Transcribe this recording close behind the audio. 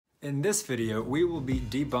In this video, we will be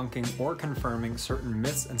debunking or confirming certain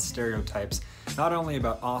myths and stereotypes, not only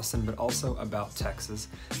about Austin, but also about Texas.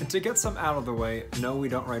 And to get some out of the way, no, we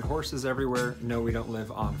don't ride horses everywhere, no, we don't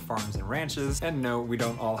live on farms and ranches, and no, we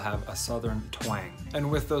don't all have a southern twang.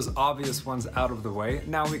 And with those obvious ones out of the way,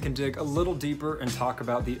 now we can dig a little deeper and talk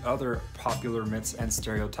about the other popular myths and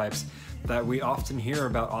stereotypes that we often hear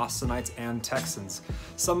about Austinites and Texans,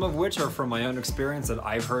 some of which are from my own experience that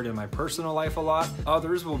I've heard in my personal life a lot.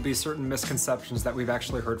 Others will be certain misconceptions that we've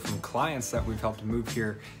actually heard from clients that we've helped move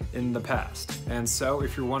here in the past. And so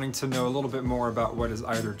if you're wanting to know a little bit more about what is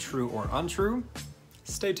either true or untrue,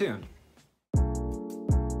 stay tuned.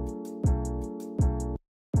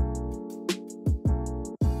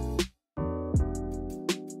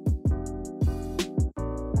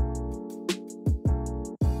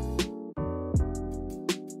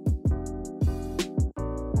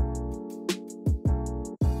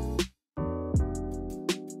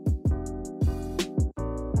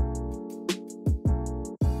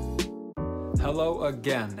 Hello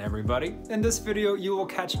again, everybody. In this video, you will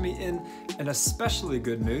catch me in an especially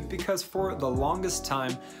good mood because for the longest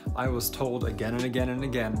time, I was told again and again and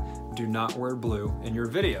again, do not wear blue in your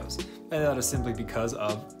videos. And that is simply because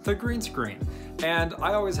of the green screen. And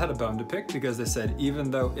I always had a bone to pick because they said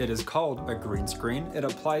even though it is called a green screen, it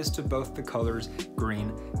applies to both the colors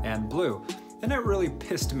green and blue. And it really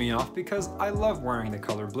pissed me off because I love wearing the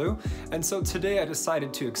color blue. And so today I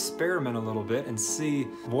decided to experiment a little bit and see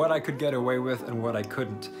what I could get away with and what I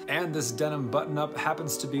couldn't. And this denim button-up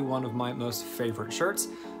happens to be one of my most favorite shirts.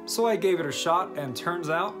 So I gave it a shot and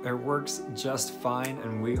turns out it works just fine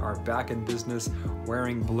and we are back in business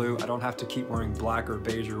wearing blue. I don't have to keep wearing black or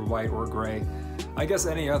beige or white or gray. I guess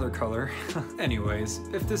any other color. Anyways,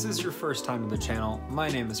 if this is your first time to the channel, my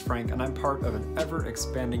name is Frank and I'm part of an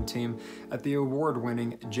ever-expanding team at the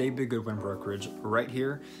award-winning J.B. Goodwin Brokerage right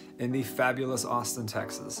here in the fabulous Austin,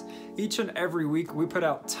 Texas. Each and every week we put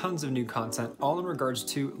out tons of new content all in regards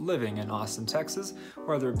to living in Austin, Texas,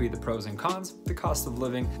 whether it be the pros and cons, the cost of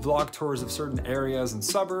living, vlog tours of certain areas and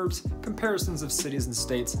suburbs, comparisons of cities and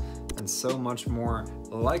states, and so much more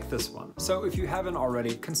like this one. So if you haven't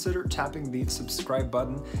already, consider tapping the subscribe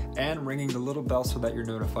button and ringing the little bell so that you're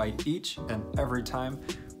notified each and every time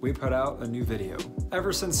we put out a new video.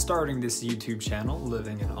 Ever since starting this YouTube channel,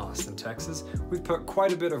 Living in Austin, Texas, we've put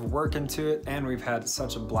quite a bit of work into it and we've had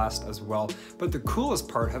such a blast as well. But the coolest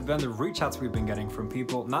part have been the reach outs we've been getting from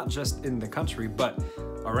people, not just in the country, but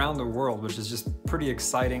around the world, which is just pretty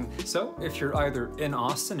exciting. So if you're either in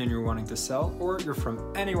Austin and you're wanting to sell, or you're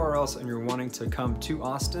from anywhere else and you're wanting to come to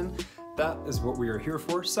Austin, that is what we are here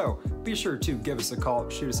for. So be sure to give us a call,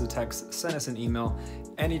 shoot us a text, send us an email,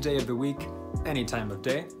 any day of the week, any time of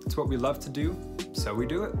day. It's what we love to do, so we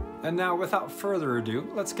do it. And now, without further ado,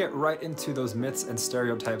 let's get right into those myths and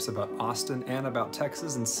stereotypes about Austin and about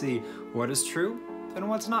Texas and see what is true and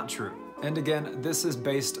what's not true. And again, this is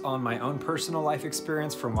based on my own personal life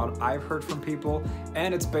experience from what I've heard from people,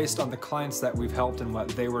 and it's based on the clients that we've helped and what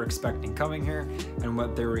they were expecting coming here and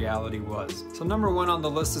what their reality was. So number one on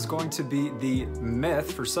the list is going to be the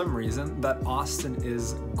myth, for some reason, that Austin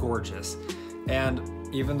is gorgeous. And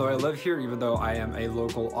even though I live here, even though I am a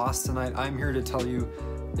local Austinite, I'm here to tell you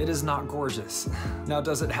it is not gorgeous. Now,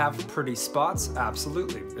 does it have pretty spots?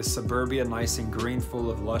 Absolutely. Is suburbia nice and green,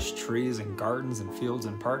 full of lush trees and gardens and fields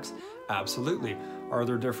and parks? Absolutely. Are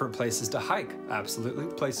there different places to hike? Absolutely.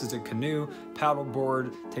 Places to canoe,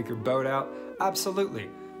 paddleboard, take your boat out? Absolutely.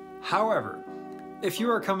 However, if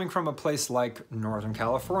you are coming from a place like Northern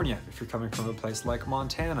California, if you're coming from a place like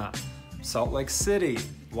Montana, Salt Lake City,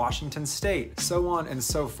 Washington State, so on and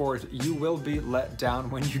so forth, you will be let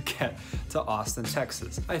down when you get to Austin,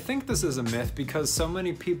 Texas. I think this is a myth because so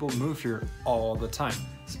many people move here all the time,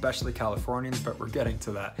 especially Californians, but we're getting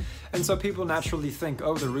to that. And so people naturally think,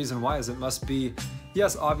 oh, the reason why is it must be,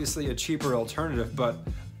 yes, obviously a cheaper alternative, but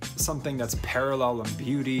something that's parallel in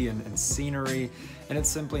beauty and scenery, and it's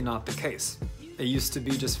simply not the case. It used to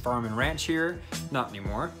be just farm and ranch here, not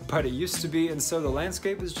anymore, but it used to be, and so the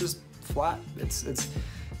landscape is just flat.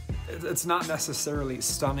 It's not necessarily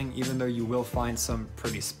stunning, even though you will find some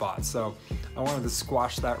pretty spots. So I wanted to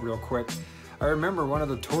squash that real quick. I remember one of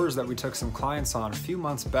the tours that we took some clients on a few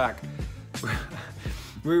months back,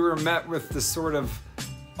 we were met with this sort of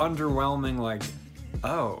underwhelming, like,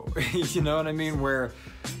 oh, you know what I mean? Where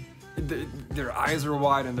their eyes are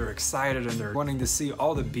wide and they're excited and they're wanting to see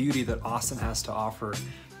all the beauty that Austin has to offer.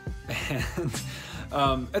 And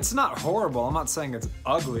it's not horrible. I'm not saying it's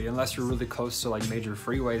ugly unless you're really close to like major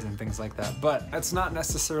freeways and things like that, but it's not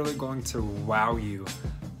necessarily going to wow you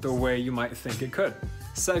the way you might think it could.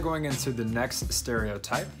 segueing into the next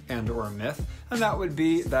stereotype and or myth, and that would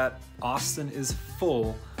be that Austin is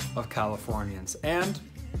full of Californians. And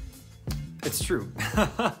it's true.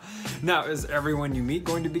 Now, is everyone you meet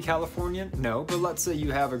going to be Californian? No, but let's say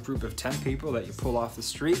you have a group of 10 people that you pull off the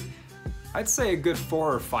street. I'd say a good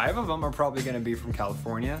 4 or 5 of them are probably going to be from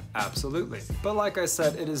California, absolutely. But like I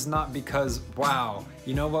said, it is not because, wow,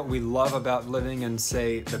 you know what we love about living in,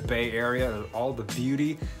 say, the Bay Area, all the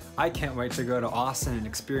beauty? I can't wait to go to Austin and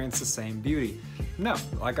experience the same beauty. No,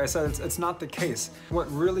 like I said, it's not the case. What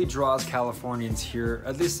really draws Californians here,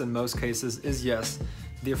 at least in most cases, is yes,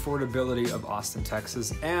 the affordability of Austin,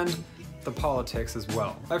 Texas, and the politics as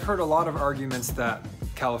well. I've heard a lot of arguments that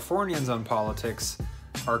Californians on politics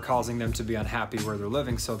are causing them to be unhappy where they're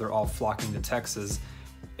living, so they're all flocking to Texas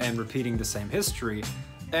and repeating the same history.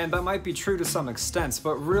 And that might be true to some extent,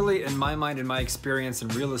 but really, in my mind, in my experience in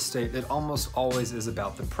real estate, it almost always is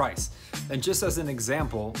about the price. And just as an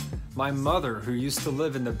example, my mother, who used to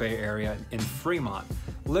live in the Bay Area in Fremont,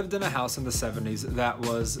 lived in a house in the 70s that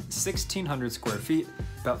was 1,600 square feet,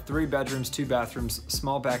 about 3 bedrooms, 2 bathrooms,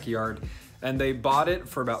 small backyard, and they bought it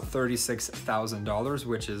for about $36,000,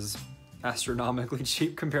 which is astronomically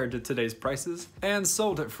cheap compared to today's prices, and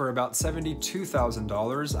sold it for about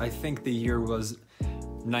 $72,000. I think the year was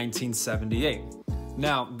 1978.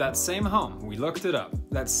 Now, that same home, we looked it up,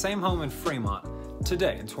 that same home in Fremont,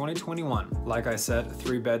 today in 2021, like I said,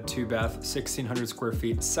 3 bed, 2 bath, 1,600 square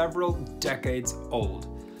feet, several decades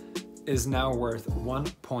old, is now worth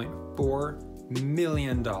 $1.4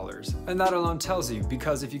 million. And that alone tells you,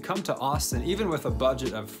 because if you come to Austin, even with a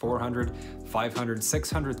budget of $400,000, $500,000,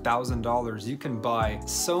 $600,000, you can buy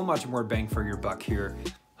so much more bang for your buck here.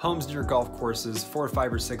 Homes near golf courses, 4,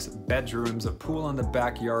 5, or 6 bedrooms, a pool in the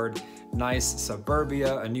backyard, nice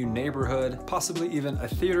suburbia, a new neighborhood, possibly even a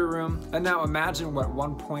theater room. And now imagine what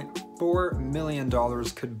 $1.4 million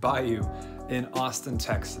could buy you in Austin,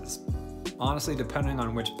 Texas. Honestly, depending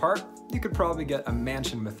on which part, you could probably get a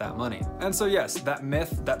mansion with that money. And so yes, that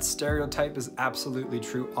myth, that stereotype is absolutely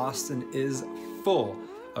true. Austin is full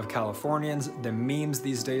of Californians. The memes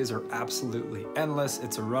these days are absolutely endless.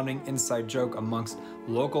 It's a running inside joke amongst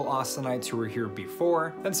local Austinites who were here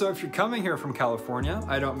before. And so if you're coming here from California,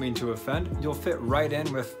 I don't mean to offend, you'll fit right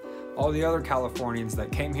in with all the other Californians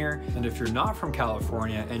that came here. And if you're not from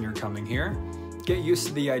California and you're coming here, get used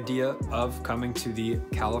to the idea of coming to the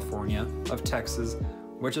California of Texas,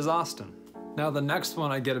 which is Austin. Now the next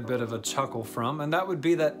one I get a bit of a chuckle from, and that would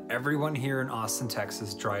be that everyone here in Austin,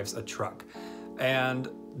 Texas drives a truck. And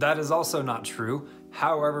that is also not true.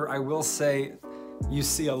 However, I will say you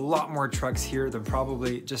see a lot more trucks here than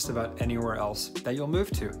probably just about anywhere else that you'll move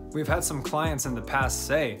to. We've had some clients in the past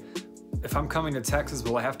say, if I'm coming to Texas,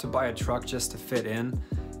 will I have to buy a truck just to fit in?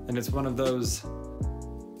 And it's one of those,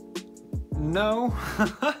 no,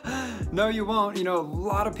 no you won't. You know, a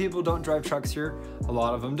lot of people don't drive trucks here, a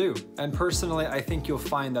lot of them do. And personally, I think you'll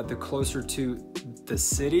find that the closer to the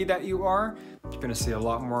city that you are, you're gonna see a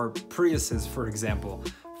lot more Priuses, for example.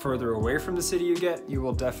 Further away from the city you get, you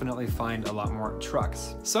will definitely find a lot more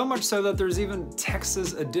trucks. So much so that there's even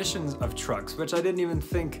Texas editions of trucks, which I didn't even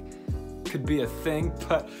think could be a thing,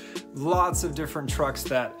 but lots of different trucks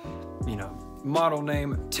that, you know, model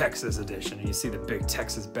name Texas edition, and you see the big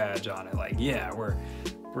Texas badge on it, like, yeah, we're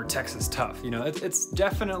Texas tough. You know, it's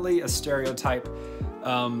definitely a stereotype,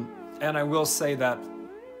 and I will say that,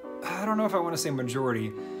 I don't know if I want to say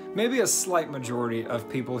majority, maybe a slight majority of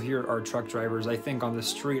people here are truck drivers. I think on the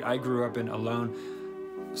street I grew up in alone,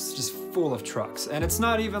 it's just full of trucks. And it's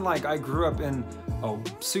not even like I grew up in a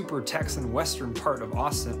super Texan western part of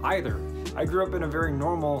Austin either. I grew up in a very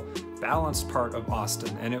normal, balanced part of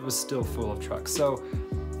Austin, and it was still full of trucks. So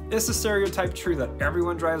is the stereotype true that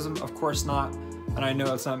everyone drives them? Of course not. And I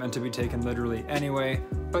know it's not meant to be taken literally anyway,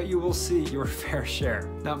 but you will see your fair share.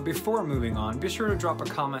 Now, before moving on, be sure to drop a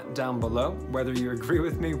comment down below, whether you agree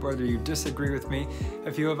with me, whether you disagree with me.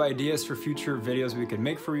 If you have ideas for future videos we could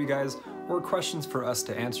make for you guys, or questions for us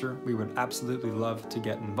to answer, we would absolutely love to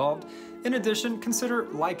get involved. In addition, consider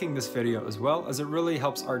liking this video as well, as it really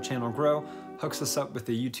helps our channel grow, hooks us up with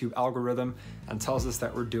the YouTube algorithm, and tells us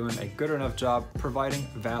that we're doing a good enough job providing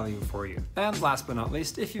value for you. And last but not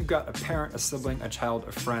least, if you've got a parent, a sibling, a child,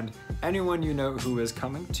 a friend, anyone you know who is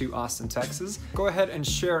coming to Austin, Texas, go ahead and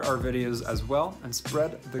share our videos as well and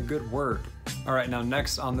spread the good word. All right, now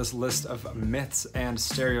next on this list of myths and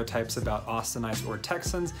stereotypes about Austinites or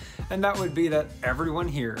Texans, and that would be that everyone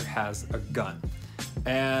here has a gun.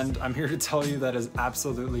 And I'm here to tell you that is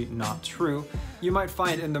absolutely not true. You might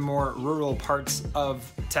find in the more rural parts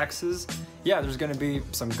of Texas, yeah, there's gonna be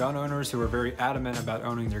some gun owners who are very adamant about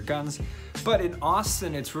owning their guns, but in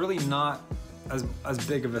Austin, it's really not as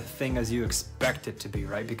big of a thing as you expect it to be,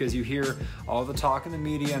 right? Because you hear all the talk in the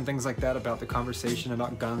media and things like that about the conversation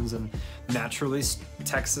about guns, and naturally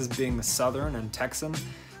Texas being southern and Texan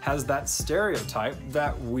has that stereotype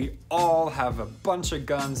that we all have a bunch of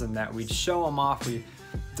guns and that we show them off, we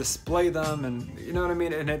display them, and you know what I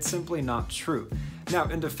mean? And it's simply not true. Now,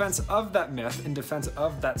 in defense of that myth, in defense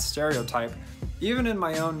of that stereotype, even in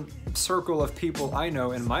my own circle of people I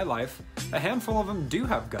know in my life, a handful of them do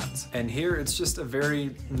have guns. And here it's just a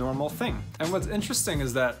very normal thing. And what's interesting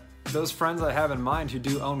is that those friends I have in mind who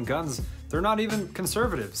do own guns, they're not even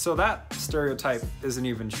conservative. So that stereotype isn't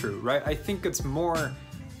even true, right? I think it's more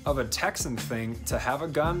of a Texan thing to have a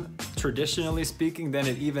gun, traditionally speaking, than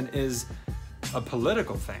it even is a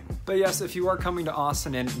political thing. But yes, if you are coming to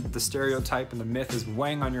Austin and the stereotype and the myth is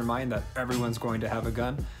weighing on your mind that everyone's going to have a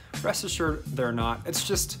gun, rest assured they're not. It's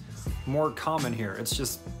just more common here. It's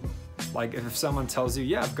just like if someone tells you,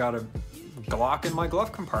 yeah, I've got a Glock in my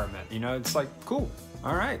glove compartment, you know, it's like, cool,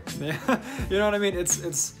 all right. You know what I mean?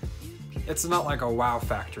 It's not like a wow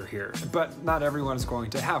factor here, but not everyone's going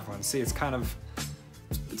to have one. See, it's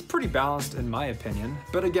pretty balanced in my opinion.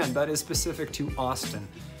 But again, that is specific to Austin.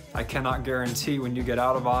 I cannot guarantee when you get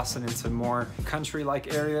out of Austin into more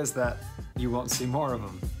country-like areas that you won't see more of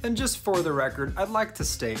them. And just for the record, I'd like to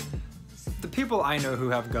state, the people I know who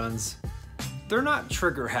have guns, they're not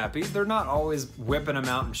trigger happy. They're not always whipping them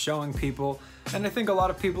out and showing people. And I think a lot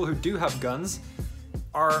of people who do have guns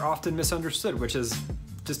are often misunderstood, which is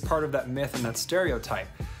just part of that myth and that stereotype.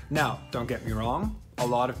 Now, don't get me wrong, a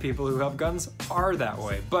lot of people who have guns are that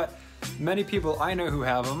way, but many people I know who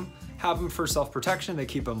have them for self-protection. They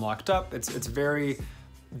keep them locked up. It's very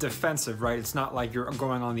defensive, right? It's not like you're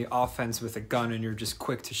going on the offense with a gun and you're just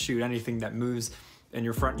quick to shoot anything that moves in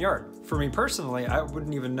your front yard. For me personally, I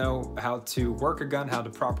wouldn't even know how to work a gun, how to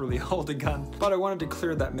properly hold a gun, but I wanted to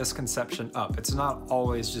clear that misconception up. It's not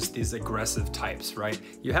always just these aggressive types, right?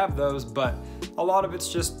 You have those, but a lot of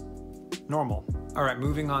it's just normal. All right,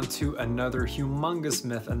 moving on to another humongous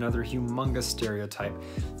myth, another humongous stereotype,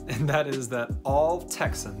 and that is that all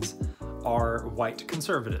Texans are white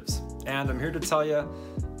conservatives. And I'm here to tell you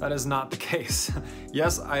that is not the case.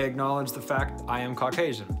 Yes, I acknowledge the fact I am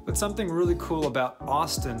Caucasian, but something really cool about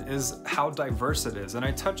Austin is how diverse it is. And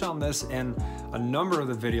I touch on this in a number of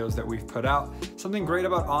the videos that we've put out. Something great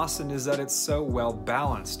about Austin is that it's so well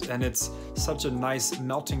balanced and it's such a nice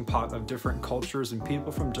melting pot of different cultures and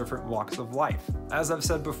people from different walks of life. As I've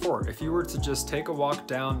said before, if you were to just take a walk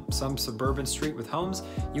down some suburban street with homes,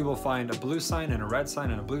 you will find a blue sign and a red sign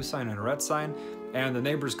and a blue sign and a red sign, and the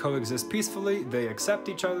neighbors coexist peacefully, they accept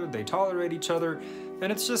each other, they tolerate each other,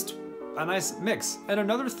 and it's just a nice mix. And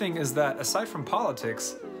another thing is that aside from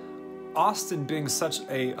politics, Austin being such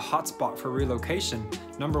a hotspot for relocation,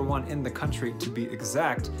 #1 in the country to be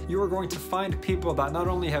exact, you are going to find people that not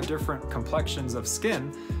only have different complexions of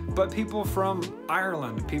skin, but people from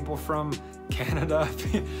Ireland, people from Canada,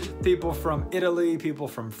 people from Italy, people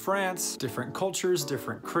from France, different cultures,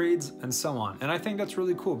 different creeds, and so on. And I think that's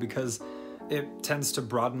really cool because it tends to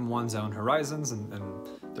broaden one's own horizons and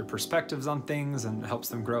their perspectives on things and helps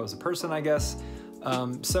them grow as a person, I guess.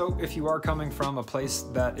 So if you are coming from a place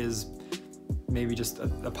that is maybe just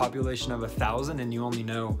a population of 1,000 and you only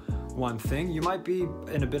know one thing, you might be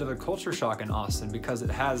in a bit of a culture shock in Austin because it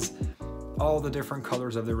has all the different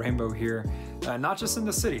colors of the rainbow here, not just in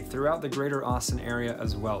the city, throughout the greater Austin area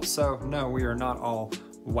as well. So no, we are not all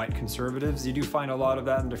white conservatives. You do find a lot of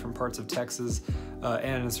that in different parts of Texas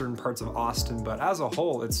and in certain parts of Austin, but as a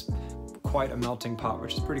whole, it's quite a melting pot,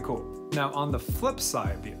 which is pretty cool. Now, on the flip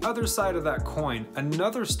side, the other side of that coin,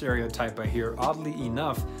 another stereotype I hear, oddly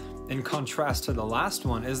enough, in contrast to the last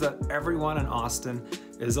one, is that everyone in Austin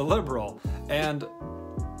is a liberal. And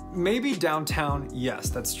maybe downtown, yes,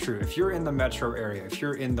 that's true. If you're in the metro area, if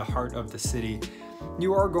you're in the heart of the city,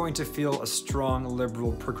 you are going to feel a strong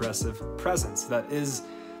liberal progressive presence. That is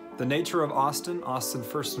the nature of Austin. Austin,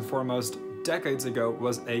 first and foremost, decades ago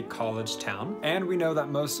was a college town, and we know that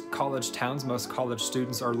most college towns, most college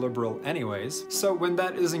students are liberal anyways. So when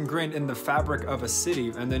that is ingrained in the fabric of a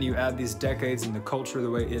city, and then you add these decades in the culture, the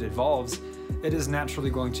way it evolves, it is naturally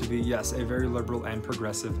going to be, yes, a very liberal and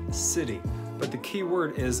progressive city. But the key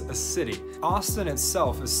word is a city. Austin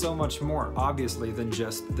itself is so much more, obviously, than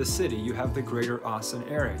just the city. You have the greater Austin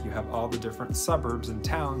area. You have all the different suburbs and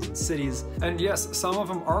towns and cities. And yes, some of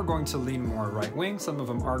them are going to lean more right-wing. Some of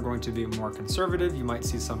them are going to be more conservative. You might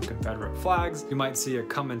see some Confederate flags. You might see a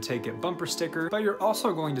come and take it bumper sticker. But you're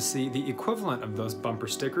also going to see the equivalent of those bumper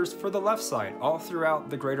stickers for the left side, all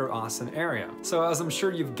throughout the greater Austin area. So as I'm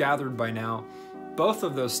sure you've gathered by now, both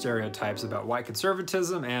of those stereotypes about white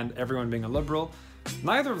conservatism and everyone being a liberal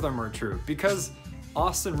Neither of them are true, because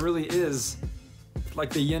Austin really is like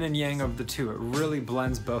the yin and yang of the two. It really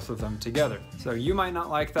blends both of them together. So you might not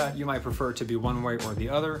like that, you might prefer it to be one way or the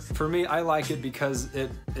other. For me, I like it because it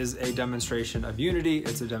is a demonstration of unity,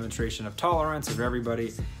 it's a demonstration of tolerance, of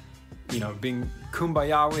everybody, you know, being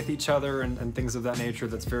kumbaya with each other and things of that nature.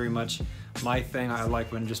 That's very much my thing. I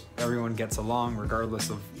like when just everyone gets along regardless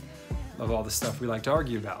of all the stuff we like to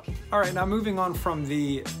argue about. All right, now moving on from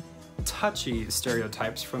the touchy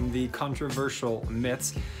stereotypes, from the controversial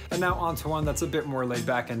myths, and now onto one that's a bit more laid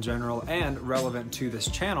back in general and relevant to this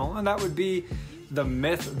channel, and that would be the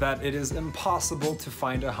myth that it is impossible to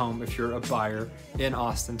find a home if you're a buyer in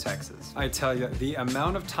Austin, Texas. I tell you, the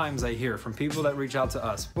amount of times I hear from people that reach out to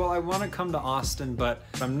us, well, I want to come to Austin, but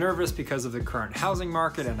I'm nervous because of the current housing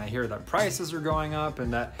market, and I hear that prices are going up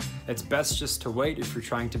and that it's best just to wait if you're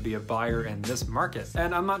trying to be a buyer in this market.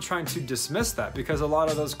 And I'm not trying to dismiss that, because a lot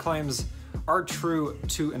of those claims are true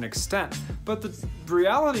to an extent, but the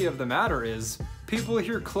reality of the matter is people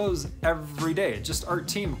here close every day. Just our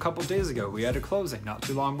team, a couple days ago, we had a closing. Not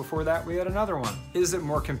too long before that, we had another one. Is it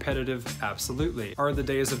more competitive? Absolutely. Are the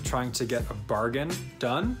days of trying to get a bargain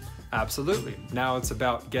done? Absolutely. Now it's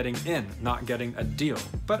about getting in, not getting a deal.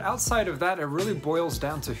 But outside of that, it really boils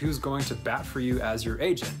down to who's going to bat for you as your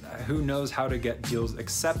agent. Who knows how to get deals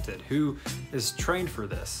accepted? Who is trained for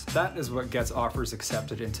this? That is what gets offers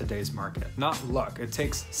accepted in today's market. Not luck. It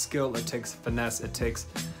takes skill, it takes finesse, it takes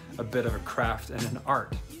a bit of a craft and an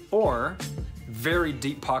art, or very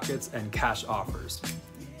deep pockets and cash offers.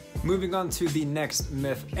 Moving on to the next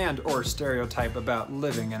myth and or stereotype about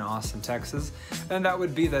living in Austin, Texas, and that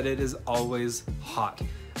would be that it is always hot.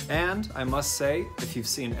 And I must say, if you've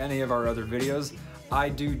seen any of our other videos, I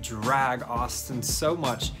do drag Austin so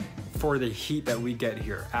much for the heat that we get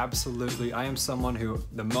here. Absolutely. I am someone who,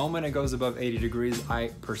 the moment it goes above 80 degrees, I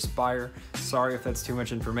perspire. Sorry if that's too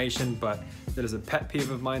much information, but it is a pet peeve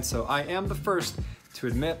of mine, so I am the first to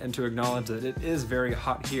admit and to acknowledge that it is very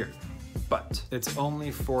hot here. But it's only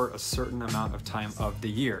for a certain amount of time of the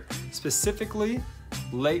year. Specifically,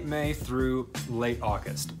 late May through late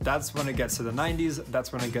August. That's when it gets to the 90s,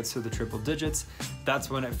 that's when it gets to the triple digits, that's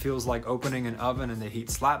when it feels like opening an oven and the heat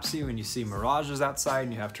slaps you and you see mirages outside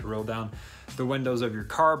and you have to roll down the windows of your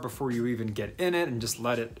car before you even get in it and just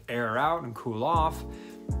let it air out and cool off.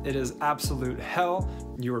 It is absolute hell.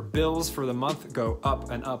 Your bills for the month go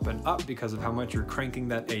up and up and up because of how much you're cranking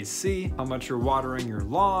that AC, how much you're watering your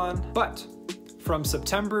lawn. But from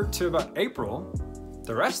September to about April,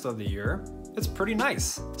 the rest of the year, it's pretty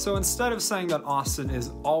nice. So instead of saying that Austin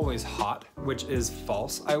is always hot, which is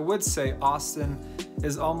false, I would say Austin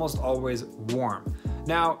is almost always warm.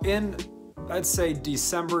 Now in, I'd say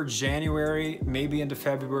December, January, maybe into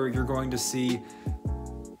February, you're going to see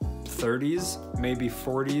 30s, maybe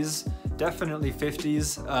 40s, definitely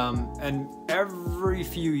 50s, and every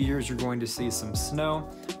few years you're going to see some snow,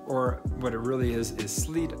 or what it really is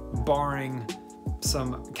sleet, barring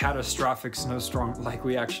some catastrophic snowstorm like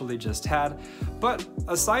we actually just had. But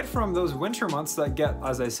aside from those winter months that get,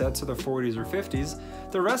 as I said, to the 40s or 50s,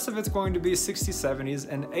 the rest of it's going to be 60s, 70s,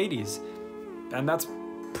 and 80s. And that's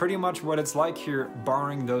pretty much what it's like here,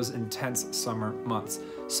 barring those intense summer months.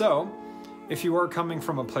 So if you are coming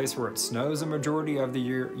from a place where it snows a majority of the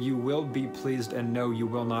year, you will be pleased and know you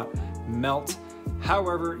will not melt.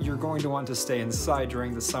 However, you're going to want to stay inside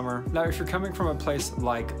during the summer. Now, if you're coming from a place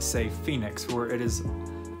like, say, Phoenix, where it is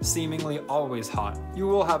seemingly always hot, you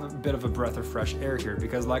will have a bit of a breath of fresh air here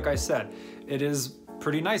because, like I said, it is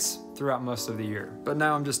pretty nice throughout most of the year. But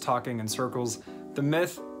now I'm just talking in circles. The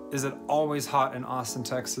myth, is it always hot in Austin,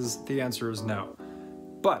 Texas? The answer is no.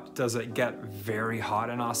 But does it get very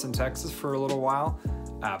hot in Austin, Texas for a little while?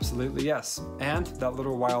 Absolutely yes. And that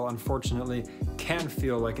little while, unfortunately, can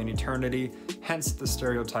feel like an eternity, hence the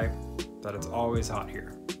stereotype that it's always hot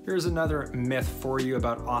here. Here's another myth for you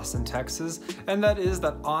about Austin, Texas, and that is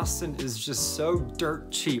that Austin is just so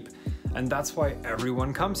dirt cheap, and that's why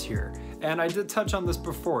everyone comes here. And I did touch on this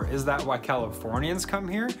before. Is that why Californians come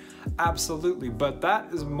here? Absolutely, but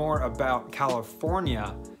that is more about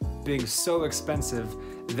California being so expensive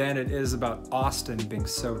than it is about Austin being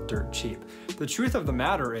so dirt cheap. The truth of the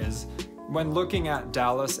matter is, when looking at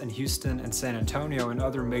Dallas and Houston and San Antonio and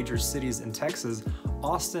other major cities in Texas,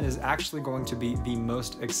 Austin is actually going to be the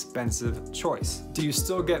most expensive choice. Do you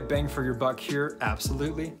still get bang for your buck here?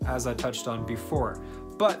 Absolutely, as I touched on before.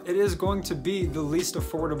 But it is going to be the least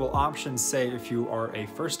affordable option, say if you are a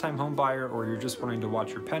first-time home buyer or you're just wanting to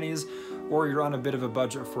watch your pennies, or you're on a bit of a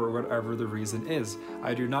budget for whatever the reason is.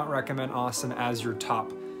 I do not recommend Austin as your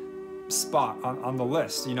top spot on the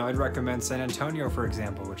list. You know, I'd recommend San Antonio, for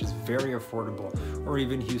example, which is very affordable, or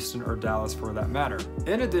even Houston or Dallas for that matter.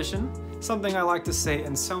 In addition, something I like to say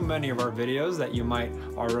in so many of our videos that you might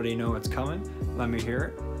already know it's coming, let me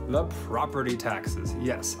hear it, the property taxes.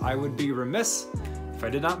 Yes, I would be remiss if I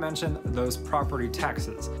did not mention those property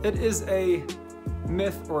taxes. It is a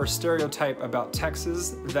myth or stereotype about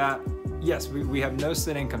Texas that, yes, we have no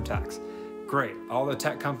state income tax. Great, all the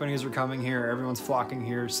tech companies are coming here, everyone's flocking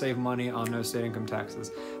here, save money on no state income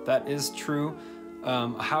taxes. That is true.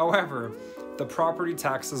 However, the property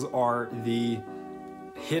taxes are the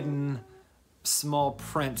hidden small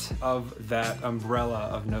print of that umbrella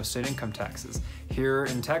of no state income taxes. Here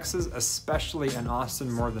in Texas, especially in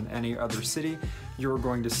Austin more than any other city, you're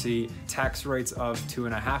going to see tax rates of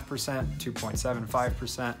 2.5%,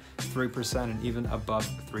 2.75%, 3%, and even above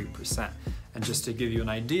 3%. And just to give you an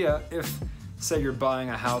idea, if say you're buying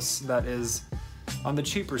a house that is on the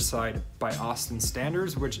cheaper side by Austin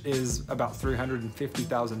standards, which is about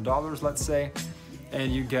 $350,000, let's say,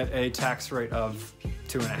 and you get a tax rate of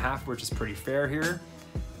 2.5%, which is pretty fair here,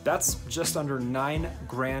 that's just under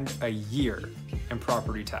 $9,000 a year in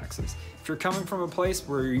property taxes. If you're coming from a place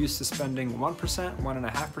where you're used to spending 1%,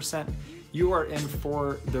 1.5%, you are in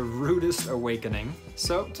for the rudest awakening.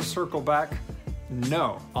 So to circle back,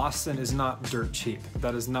 no, Austin is not dirt cheap.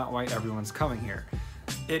 That is not why everyone's coming here.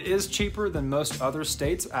 It is cheaper than most other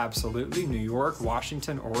states, absolutely. New York,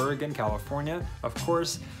 Washington, Oregon, California, of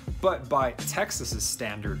course. But by Texas's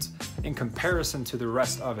standards, in comparison to the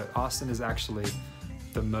rest of it, Austin is actually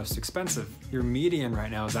the most expensive. Your median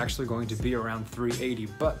right now is actually going to be around $380,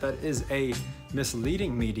 but that is a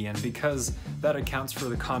misleading median because that accounts for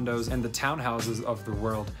the condos and the townhouses of the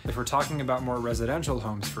world. If we're talking about more residential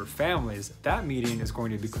homes for families, that median is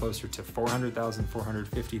going to be closer to $400,000,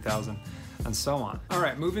 $450,000, and so on. All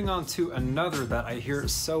right, moving on to another that I hear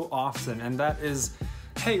so often, and that is,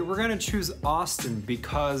 hey, we're gonna choose Austin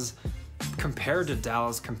because compared to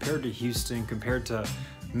Dallas, compared to Houston, compared to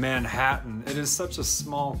Manhattan, it is such a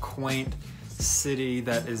small, quaint city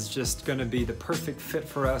that is just going to be the perfect fit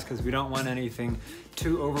for us because we don't want anything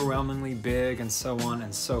too overwhelmingly big and so on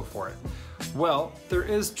and so forth. Well, there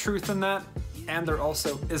is truth in that, and there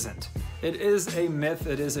also isn't. It is a myth,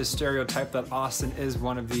 it is a stereotype that Austin is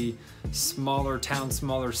one of the smaller town,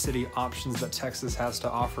 smaller city options that Texas has to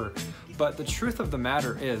offer. But the truth of the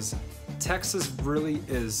matter is, Texas really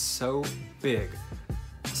is so big.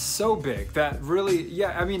 So big that really,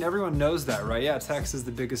 yeah, I mean, everyone knows that, right? Yeah, Texas is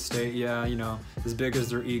the biggest state, yeah, you know, as big as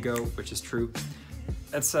their ego, which is true,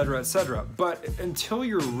 etc., etc. But until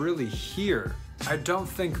you're really here, I don't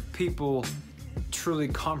think people truly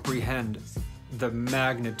comprehend the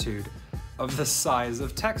magnitude of the size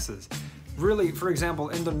of Texas. Really, for example,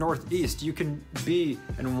 in the Northeast, you can be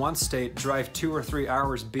in one state, drive 2 or 3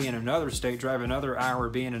 hours, be in another state, drive another hour,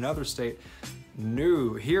 be in another state.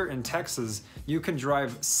 No, here in Texas, you can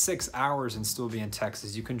drive 6 hours and still be in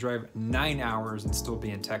Texas. You can drive 9 hours and still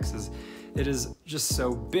be in Texas. It is just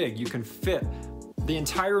so big. You can fit the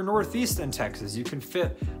entire Northeast in Texas. You can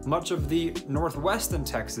fit much of the Northwest in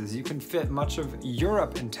Texas. You can fit much of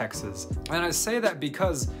Europe in Texas. And I say that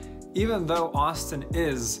because even though Austin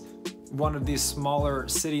is one of these smaller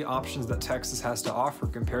city options that Texas has to offer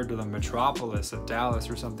compared to the metropolis of Dallas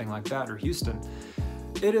or something like that, or Houston,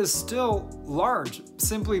 it is still large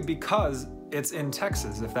simply because it's in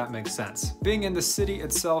Texas, if that makes sense. Being in the city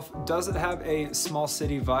itself, does it have a small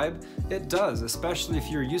city vibe? It does, especially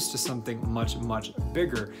if you're used to something much, much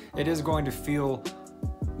bigger. It is going to feel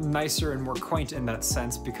nicer and more quaint in that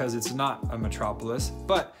sense because it's not a metropolis.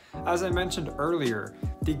 But as I mentioned earlier,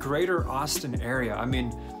 the greater Austin area, I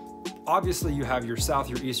mean, obviously you have your south,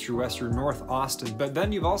 your east, your west, your north Austin, but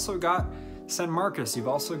then you've also got San Marcos, you've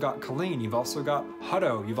also got Killeen, you've also got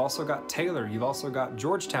Hutto, you've also got Taylor, you've also got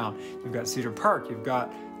Georgetown, you've got Cedar Park, you've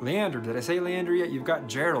got Leander. Did I say Leander yet? You've got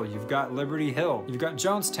Gerald, you've got Liberty Hill, you've got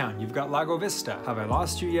Jonestown, you've got Lago Vista. Have I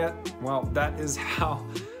lost you yet? Well, that is how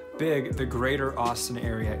big the greater Austin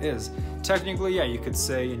area is. Technically, yeah, you could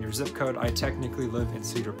say in your zip code, I technically live in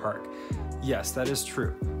Cedar Park. Yes, that is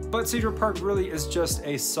true. But Cedar Park really is just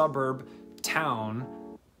a suburb town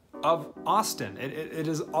of Austin. It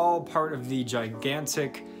is all part of the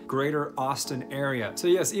gigantic greater Austin area. So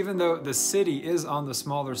yes, even though the city is on the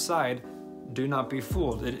smaller side, do not be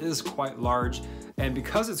fooled. It is quite large, and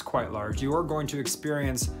because it's quite large, you are going to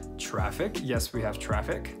experience traffic. Yes, we have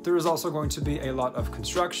traffic. There is also going to be a lot of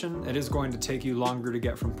construction. It is going to take you longer to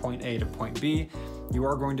get from point A to point B. You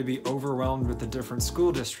are going to be overwhelmed with the different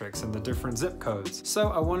school districts and the different zip codes. So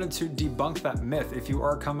I wanted to debunk that myth if you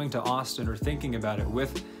are coming to Austin or thinking about it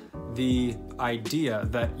with the idea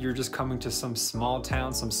that you're just coming to some small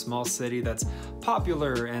town, some small city that's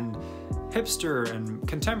popular and hipster and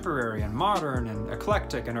contemporary and modern and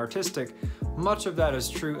eclectic and artistic. Much of that is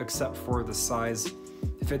true except for the size.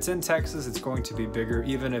 If it's in Texas, it's going to be bigger,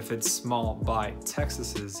 even if it's small by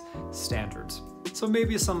Texas's standards. So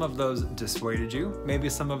maybe some of those dissuaded you, maybe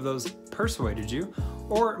some of those persuaded you,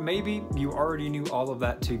 or maybe you already knew all of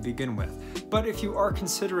that to begin with. But if you are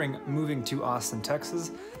considering moving to Austin,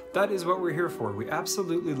 Texas, that is what we're here for. We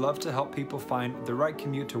absolutely love to help people find the right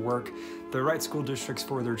commute to work, the right school districts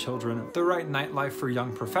for their children, the right nightlife for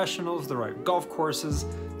young professionals, the right golf courses,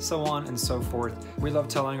 so on and so forth. We love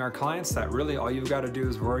telling our clients that really all you've got to do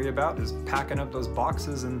is worry about is packing up those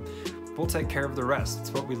boxes and we'll take care of the rest.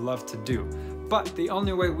 It's what we love to do. But the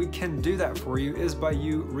only way we can do that for you is by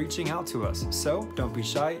you reaching out to us. So don't be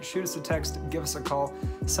shy, shoot us a text, give us a call,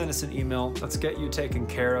 send us an email. Let's get you taken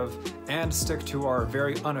care of and stick to our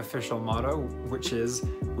very unofficial motto, which is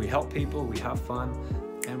we help people, we have fun,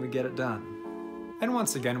 and we get it done. And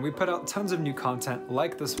once again, we put out tons of new content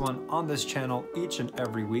like this one on this channel each and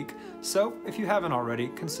every week. So if you haven't already,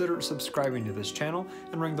 consider subscribing to this channel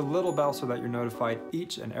and ring the little bell so that you're notified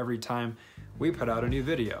each and every time we put out a new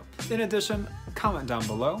video. In addition, comment down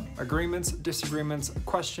below, agreements, disagreements,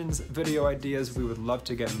 questions, video ideas. We would love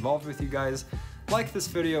to get involved with you guys. Like this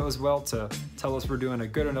video as well to tell us we're doing a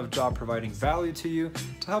good enough job providing value to you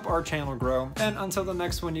to help our channel grow. And until the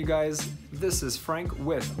next one, you guys, this is Frank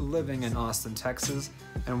with Living in Austin, Texas,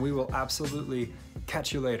 and we will absolutely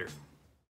catch you later.